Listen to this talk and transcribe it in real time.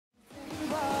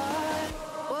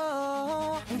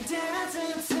Yo,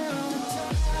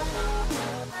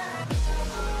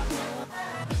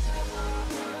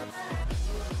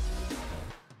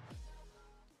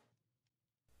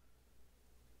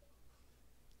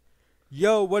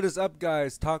 what is up,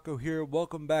 guys? Taco here.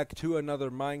 Welcome back to another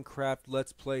Minecraft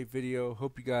Let's Play video.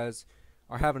 Hope you guys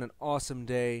are having an awesome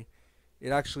day. It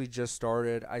actually just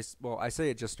started. I say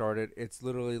it just started. It's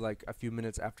literally like a few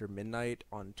minutes after midnight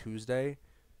on Tuesday.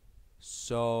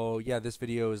 So, yeah, this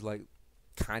video is like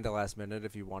kind of last minute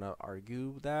if you want to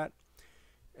argue that.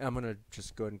 I'm going to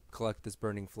just go and collect this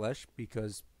burning flesh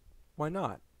because why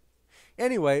not?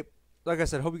 Anyway, like I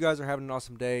said, hope you guys are having an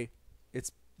awesome day.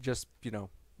 It's just,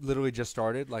 literally just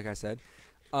started, like I said.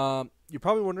 You're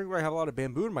probably wondering why I have a lot of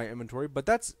bamboo in my inventory, but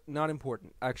that's not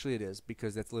important. Actually, it is,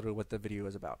 because that's literally what the video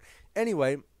is about.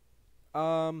 Anyway,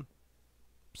 so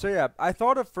yeah, I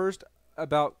thought at first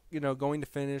about, going to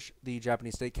finish the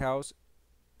Japanese steakhouse,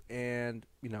 and,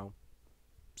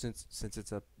 since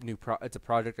it's a it's a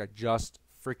project I just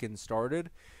freaking started.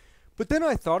 But then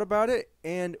I thought about it,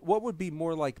 and what would be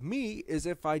more like me is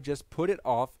if I just put it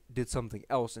off, did something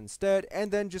else instead,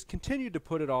 and then just continued to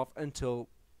put it off until,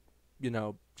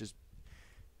 just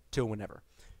till whenever.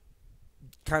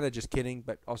 Kind of just kidding,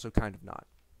 but also kind of not.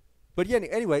 But yeah,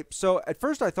 anyway, so at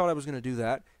first I thought I was going to do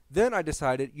that. Then I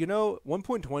decided,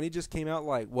 1.20 just came out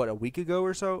like, what, a week ago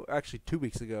or so? Actually, 2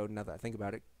 weeks ago, now that I think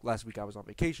about it. Last week I was on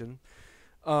vacation.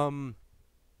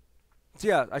 So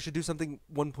yeah, I should do something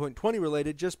 1.20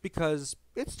 related just because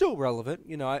it's still relevant.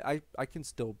 I can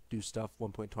still do stuff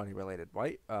 1.20 related,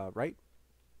 right? Right?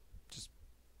 Just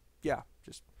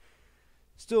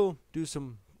still do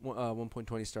some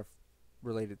 1.20 stuff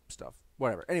related stuff.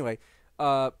 Whatever. Anyway,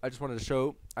 I just wanted to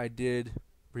show I did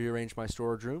rearrange my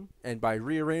storage room, and by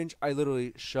rearrange, I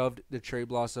literally shoved the cherry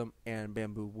blossom and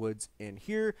bamboo woods in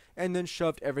here, and then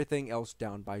shoved everything else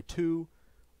down by 2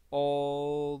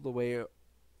 all the way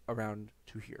around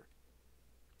to here.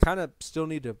 Kind of still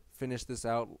need to finish this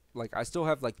out. Like, I still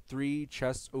have like 3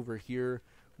 chests over here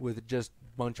with just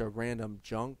a bunch of random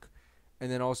junk,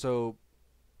 and then also,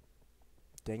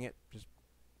 dang it, just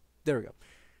there we go,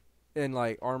 and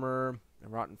like armor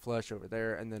and rotten flesh over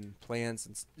there, and then plants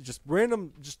and just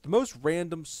the most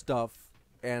random stuff.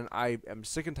 And I am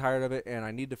sick and tired of it, and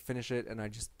I need to finish it, and I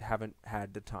just haven't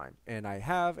had the time. And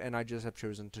I just have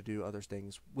chosen to do other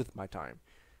things with my time,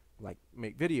 like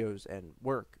make videos and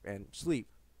work and sleep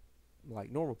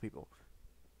like normal people,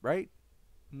 right?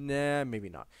 Nah, maybe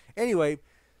not. Anyway,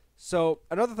 so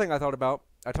another thing I thought about,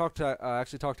 I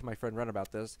actually talked to my friend Ren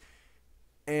about this,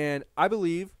 and I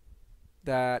believe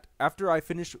that after I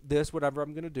finish this, whatever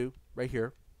I'm going to do right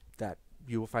here, that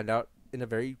you will find out in a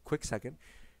very quick second,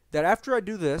 that after I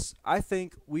do this, I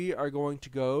think we are going to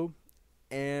go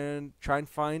and try and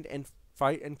find and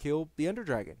fight and kill the Ender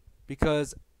Dragon,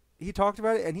 because he talked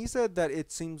about it, and he said that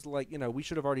it seems like, we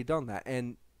should have already done that.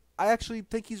 And I actually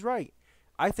think he's right.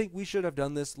 I think we should have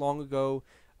done this long ago.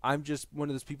 I'm just one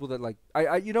of those people that, like,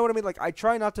 you know what I mean? Like, I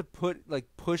try not to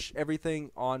push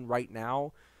everything on right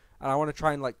now. And I want to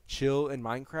try and, like, chill in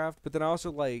Minecraft. But then I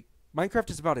also, like, Minecraft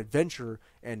is about adventure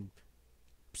and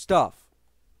stuff.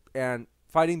 And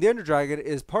fighting the Ender Dragon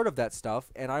is part of that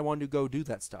stuff. And I want to go do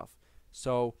that stuff.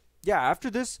 So, yeah, after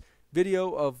this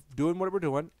video of doing what we're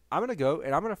doing, I'm going to go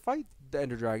and I'm going to fight the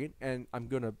Ender Dragon, and I'm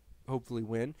going to hopefully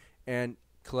win and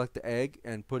collect the egg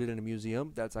and put it in a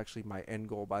museum. That's actually my end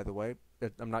goal, by the way.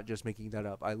 I'm not just making that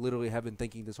up. I literally have been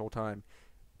thinking this whole time.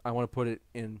 I want to put it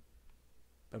in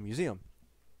a museum.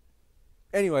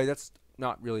 Anyway, that's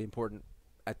not really important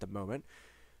at the moment.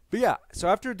 But yeah, so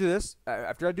after I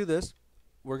do this,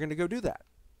 we're going to go do that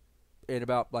in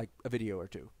about like a video or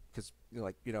two. Because,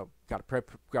 gotta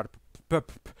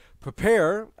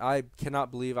prepare. I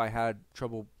cannot believe I had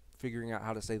trouble figuring out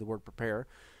how to say the word prepare.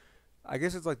 I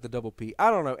guess it's like the double P. I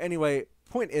don't know. Anyway,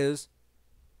 point is,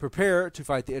 prepare to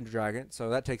fight the Ender Dragon. So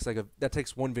that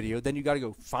takes one video. Then you gotta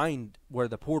go find where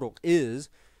the portal is,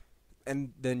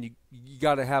 and then you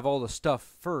gotta have all the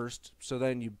stuff first. So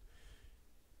then you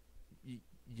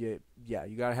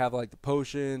gotta have like the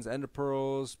potions, Ender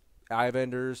pearls, Eye of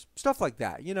Enders, stuff like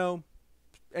that.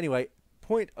 Anyway,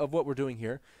 point of what we're doing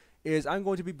here is I'm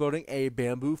going to be building a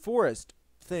bamboo forest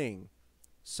thing.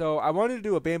 So I wanted to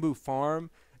do a bamboo farm,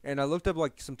 and I looked up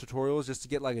like some tutorials just to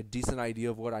get like a decent idea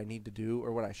of what I need to do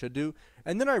or what I should do.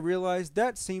 And then I realized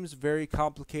that seems very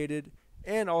complicated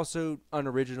and also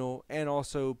unoriginal and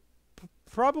also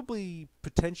probably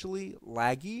potentially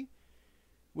laggy,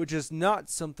 which is not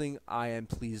something I am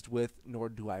pleased with, nor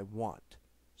do I want.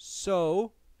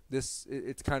 So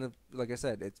it's kind of, like I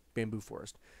said, it's bamboo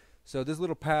forest. So this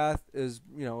little path is,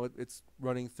 it's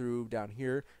running through down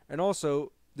here. And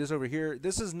also, this over here,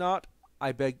 this is not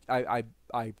I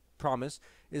promise,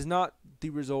 is not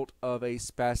the result of a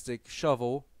spastic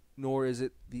shovel, nor is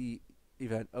it the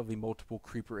event of the multiple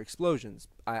creeper explosions.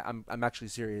 I'm actually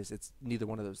serious. It's neither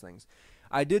one of those things.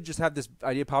 I did just have this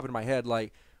idea pop into my head,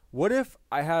 like, what if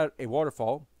I had a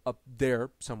waterfall up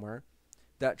there somewhere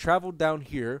that traveled down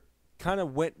here, kind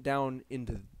of went down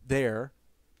into there,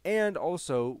 and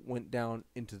also went down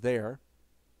into there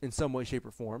in some way, shape,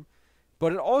 or form,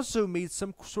 but it also made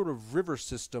some sort of river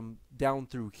system down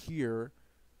through here,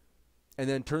 and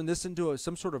then turned this into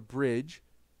some sort of bridge,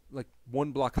 like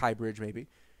 1 block high bridge maybe,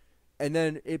 and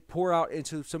then it pour out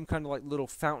into some kind of like little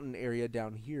fountain area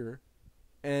down here,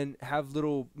 and have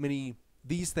little mini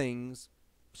these things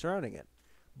surrounding it.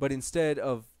 But instead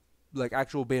of like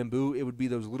actual bamboo, it would be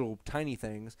those little tiny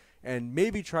things, and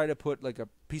maybe try to put like a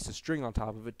piece of string on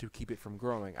top of it to keep it from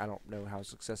growing. I don't know how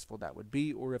successful that would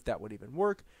be, or if that would even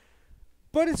work,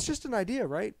 but it's just an idea,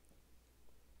 right?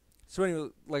 So anyway,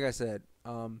 like I said,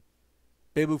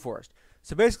 bamboo forest.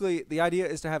 So basically, the idea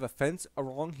is to have a fence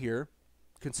along here,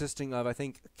 consisting of, I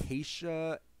think,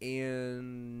 acacia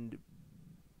and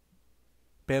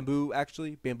bamboo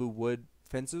wood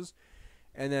fences,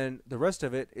 and then the rest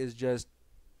of it is just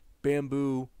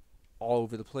bamboo all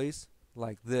over the place,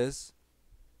 like this,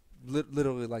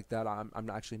 literally like that. I'm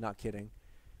actually not kidding.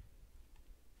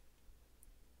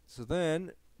 So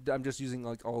then I'm just using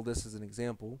like all this as an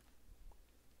example.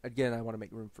 Again, I want to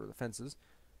make room for the fences,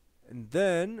 and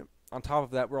then on top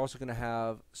of that, we're also going to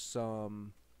have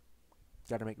some.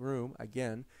 Got to make room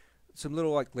again. Some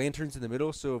little like lanterns in the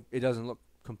middle, so it doesn't look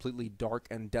completely dark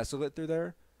and desolate through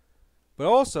there. But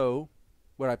also,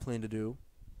 what I plan to do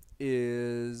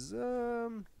is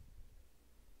I'm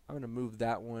gonna move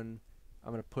that one.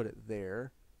 I'm gonna put it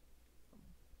there.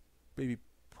 Maybe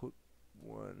put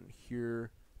one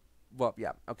here. Well,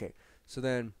 yeah, okay. So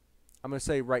then I'm gonna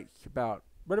say right about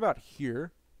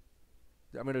here.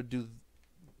 I'm gonna do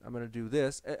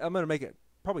this. I'm gonna make it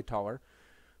probably taller,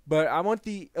 but I want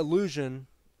the illusion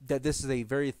that this is a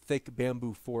very thick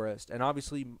bamboo forest. And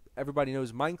obviously, everybody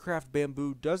knows Minecraft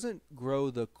bamboo doesn't grow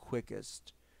the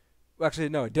quickest. Well, actually,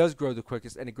 no, it does grow the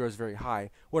quickest, and it grows very high.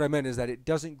 What I meant is that it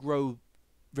doesn't grow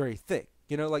very thick.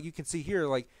 You know, like you can see here,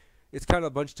 like it's kind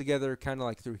of bunched together, kind of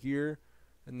like through here,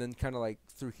 and then kind of like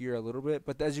through here a little bit.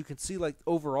 But as you can see, like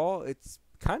overall, it's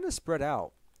kind of spread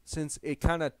out, since it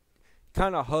kind of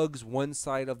hugs one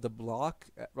side of the block,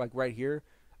 like right here.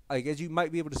 Like, as you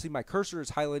might be able to see, my cursor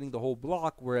is highlighting the whole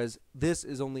block, whereas this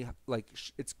is only like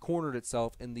it's cornered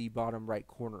itself in the bottom right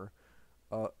corner,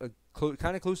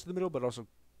 kind of close to the middle, but also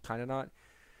kind of not.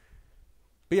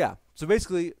 But yeah, so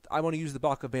basically, I want to use the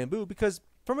block of bamboo because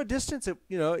from a distance, it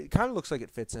it kind of looks like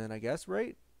it fits in, I guess,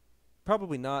 right?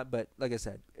 Probably not, but like I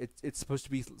said, it's supposed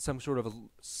to be some sort of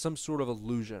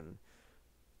illusion.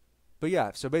 But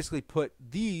yeah, so basically, put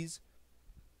these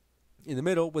in the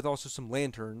middle with also some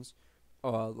lanterns.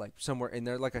 Like somewhere in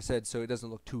there, like I said, so it doesn't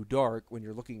look too dark when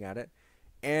you're looking at it.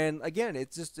 And again,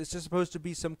 it's just supposed to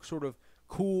be some sort of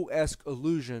cool-esque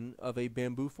illusion of a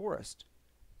bamboo forest.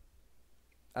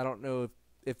 I don't know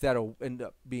if that'll end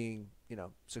up being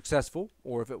successful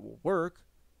or if it will work,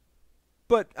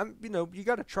 but you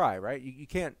got to try, right? You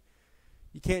can't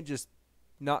just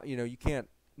not you can't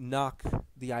knock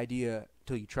the idea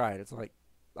till you try it. It's like,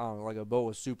 I don't know, like a bowl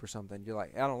of soup or something. You're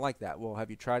like, I don't like that. Well, have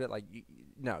you tried it? Like,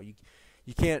 no, you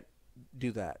can't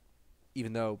do that.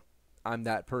 Even though I'm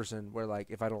that person where, like,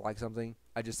 if I don't like something,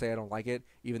 I just say I don't like it.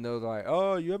 Even though they're like,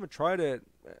 oh, you haven't tried it.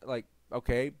 Like,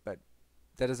 okay, but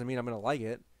that doesn't mean I'm gonna like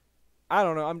it. I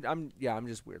don't know. I'm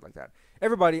just weird like that.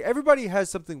 Everybody has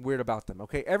something weird about them.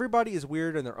 Okay, everybody is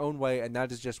weird in their own way, and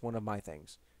that is just one of my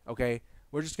things. Okay.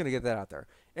 We're just going to get that out there.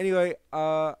 Anyway,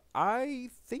 I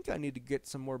think I need to get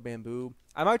some more bamboo.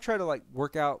 I might try to, like,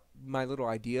 work out my little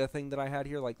idea thing that I had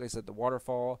here. Like I said, the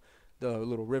waterfall, the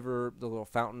little river, the little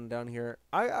fountain down here.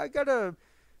 I gotta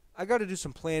do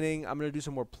some planning. I'm going to do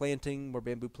some more planting, more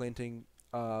bamboo planting.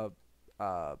 Plant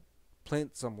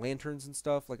some lanterns and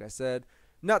stuff, like I said.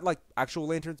 Not like actual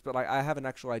lanterns, but I have an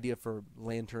actual idea for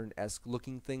lantern-esque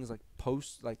looking things, like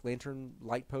posts, like lantern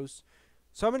light posts.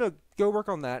 So I'm going to go work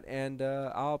on that, and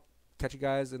I'll catch you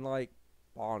guys in, like,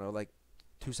 I don't know, like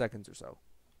 2 seconds or so.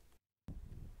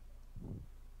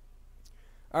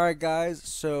 Alright, guys,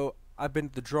 so I've been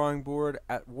to the drawing board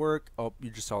at work. Oh, you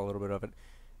just saw a little bit of it.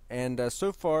 And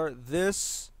so far,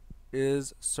 this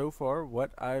is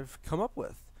what I've come up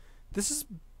with. This is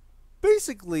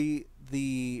basically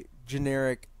the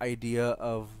generic idea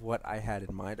of what I had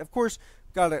in mind. Of course,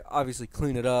 got to obviously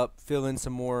clean it up, fill in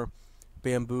some more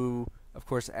bamboo. Of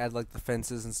course, add like the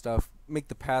fences and stuff, make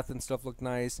the path and stuff look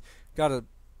nice. Gotta,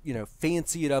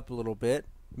 fancy it up a little bit,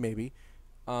 maybe.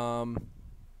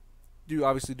 Do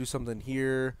obviously do something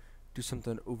here, do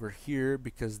something over here,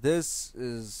 because this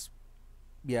is,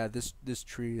 yeah, this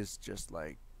tree is just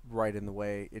like right in the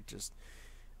way. It just,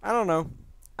 I don't know,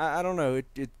 I don't know.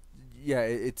 Yeah,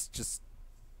 it's just,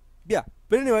 yeah.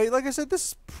 But anyway, like I said, this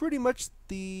is pretty much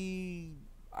the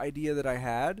idea that I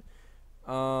had.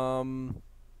 Um,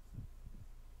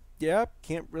 yeah,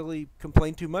 can't really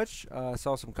complain too much. I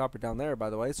saw some copper down there, by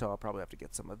the way, so I'll probably have to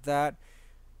get some of that.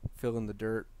 Fill in the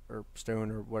dirt or stone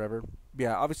or whatever.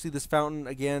 Yeah, obviously this fountain,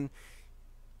 again,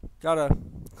 gotta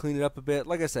clean it up a bit.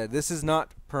 Like I said, this is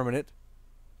not permanent.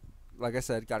 Like I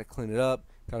said, gotta clean it up,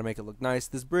 gotta make it look nice.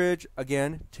 This bridge,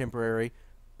 again, temporary.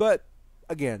 But,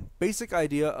 again, basic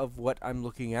idea of what I'm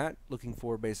looking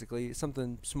for basically.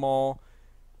 Something small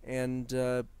and,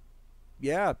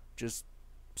 yeah, just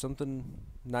something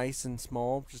nice and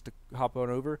small just to hop on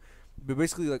over. But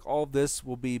basically, like, all of this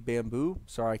will be bamboo.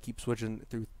 Sorry, I keep switching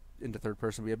through into third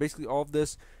person. But yeah, basically all of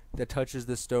this that touches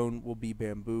this stone will be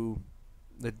bamboo.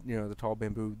 The tall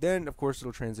bamboo. Then, of course,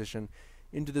 it'll transition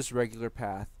into this regular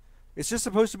path. It's just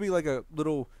supposed to be like a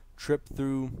little trip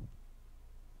through,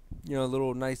 a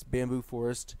little nice bamboo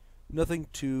forest. Nothing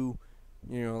too,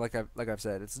 like I've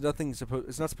said, it's nothing supposed.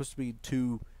 It's not supposed to be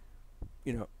too,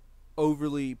 you know,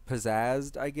 overly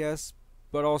pizzazzed, I guess.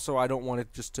 But also, I don't want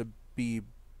it just to be,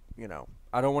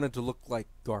 I don't want it to look like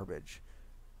garbage.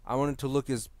 I want it to look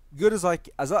as good as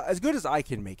as good as I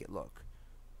can make it look.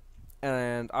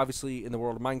 And obviously, in the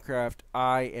world of Minecraft,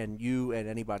 I and you and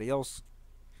anybody else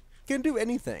can do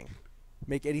anything,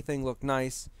 make anything look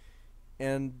nice.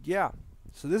 And yeah,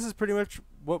 so this is pretty much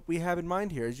what we have in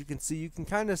mind here. As you can see, you can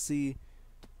kind of see,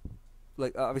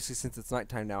 like, obviously since it's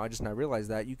nighttime now, I just now realized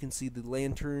that you can see the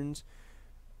lanterns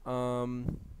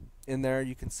in there.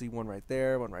 You can see one right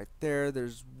there, one right there.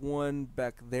 There's one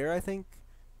back there, I think.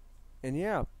 And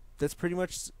yeah, that's pretty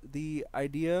much the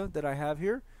idea that I have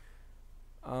here.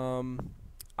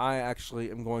 I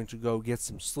actually am going to go get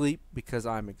some sleep because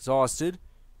I'm exhausted.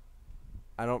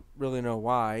 I don't really know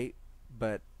why,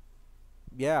 but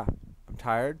yeah, I'm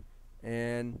tired,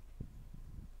 and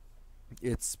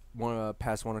it's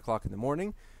past 1 o'clock in the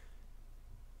morning.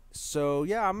 So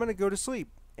yeah, I'm gonna go to sleep,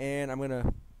 and I'm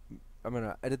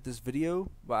gonna edit this video.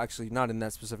 Well, actually, not in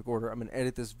that specific order. I'm gonna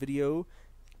edit this video,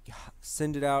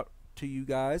 send it out to you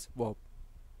guys. Well,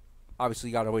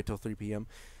 obviously, you gotta wait till 3 p.m.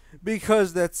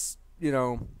 because that's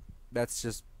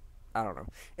just, I don't know.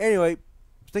 Anyway,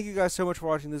 thank you guys so much for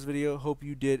watching this video. Hope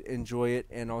you did enjoy it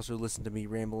and also listen to me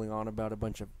rambling on about a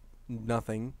bunch of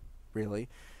nothing, really.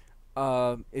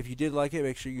 If you did like it,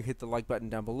 make sure you hit the like button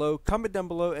down below. Comment down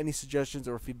below any suggestions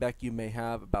or feedback you may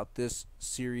have about this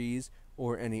series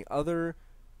or any other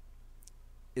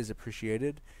is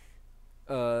appreciated.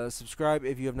 Subscribe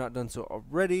if you have not done so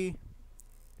already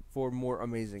for more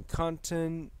amazing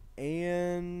content.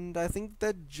 And I think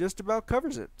that just about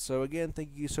covers it. So again, thank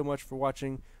you so much for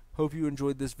watching. Hope you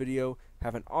enjoyed this video.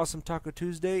 Have an awesome Taco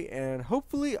Tuesday, and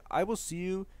hopefully I will see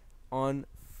you on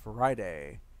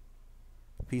Friday.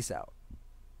 Peace out.